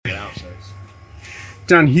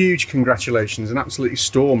Dan, huge congratulations. An absolutely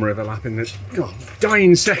stormer of a lap in the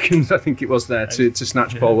dying seconds, I think it was there, to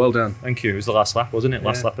snatch pole. Well done. Thank you. It was the last lap, wasn't it?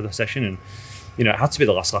 Last lap of the session. And, it had to be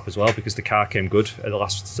the last lap as well because the car came good at the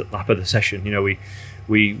last lap of the session.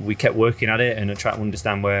 We kept working at it and trying to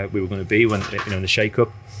understand where we were going to be when, in the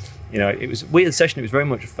shake-up. It was a weird session. It was very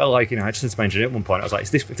much, felt like, I just said to my engineer at one point, I was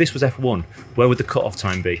like, if this was F1, where would the cut-off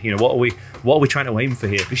time be? What are we trying to aim for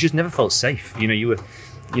here? Because you just never felt safe. You were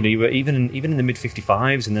even in the mid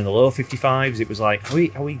 55s and then the low 55s. It was like,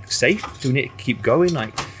 are we safe? Do we need to keep going?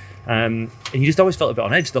 And you just always felt a bit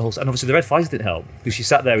on edge the whole. And obviously the red flags didn't help because you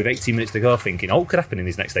sat there with 18 minutes to go, thinking, what could happen in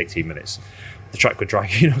these next 18 minutes? The track could drag,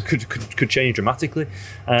 could change dramatically.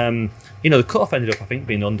 The cut-off ended up, I think,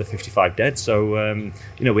 being under 55 dead. So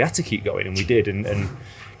we had to keep going, and we did, and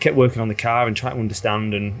kept working on the car and trying to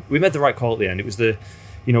understand. And we made the right call at the end. It was with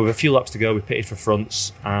a few laps to go, we pitted for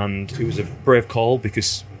fronts, and it was a brave call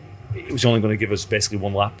because it was only going to give us basically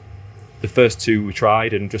one lap. The first two we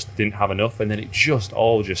tried and just didn't have enough, and then it just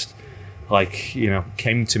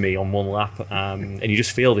came to me on one lap, and you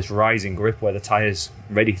just feel this rising grip where the tyre's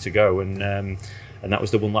ready to go, and that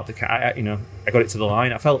was the one lap that I got it to the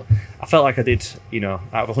line. I felt like I did, out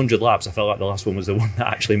of 100 laps, I felt like the last one was the one that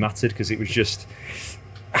actually mattered because it was just,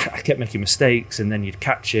 I kept making mistakes, and then you'd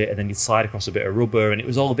catch it, and then you'd slide across a bit of rubber, and it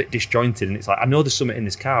was all a bit disjointed, and it's like, I know there's something in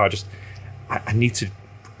this car, I need to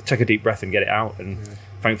take a deep breath and get it out, and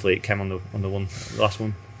thankfully it came on the last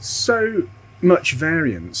one. So much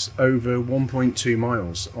variance over 1.2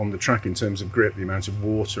 miles on the track in terms of grip, the amount of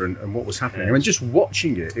water and what was happening. I mean, just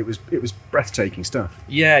watching it was breathtaking stuff.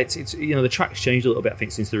 Yeah, it's the track's changed a little bit, I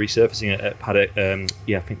think, since the resurfacing at Paddock. I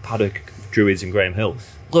think Paddock, Druids and Graham Hill.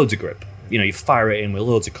 Loads of grip. You fire it in with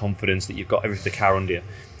loads of confidence that you've got the car under you.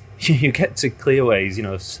 You get to clearways,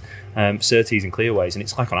 Surtees and clearways, and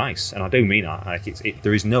it's like on ice, and I do mean that. Like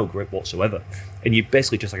there is no grip whatsoever, and you're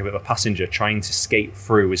basically just like a bit of a passenger trying to skate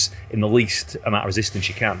through in the least amount of resistance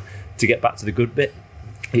you can to get back to the good bit.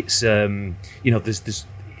 It's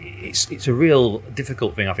it's a real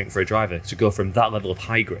difficult thing, I think, for a driver to go from that level of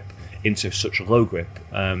high grip into such a low grip.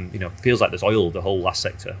 Feels like there's oil the whole last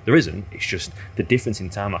sector. There isn't. It's just the difference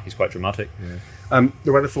in tarmac is quite dramatic. Yeah.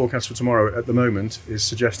 The weather forecast for tomorrow at the moment is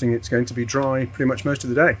suggesting it's going to be dry pretty much most of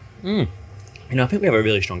the day. I think we have a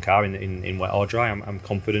really strong car in wet or dry. I'm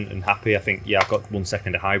confident and happy. I think, I've got 1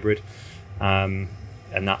 second of hybrid, and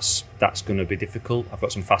that's going to be difficult. I've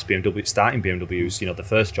got some fast starting BMWs. The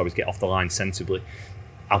first job is get off the line sensibly.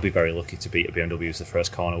 I'll be very lucky to beat a BMW's the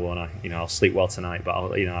first corner, won't I? I'll sleep well tonight, but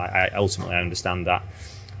I ultimately understand that.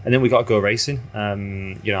 And then we got to go racing.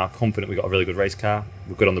 I'm confident we got a really good race car.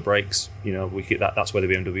 We're good on the brakes. That's where the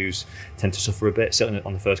BMWs tend to suffer a bit, certainly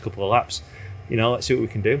on the first couple of laps. Let's see what we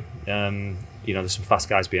can do. There's some fast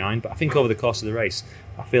guys behind, but I think over the course of the race,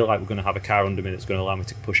 I feel like we're going to have a car under me that's going to allow me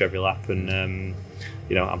to push every lap, and I'm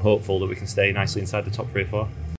hopeful that we can stay nicely inside the top 3 or 4.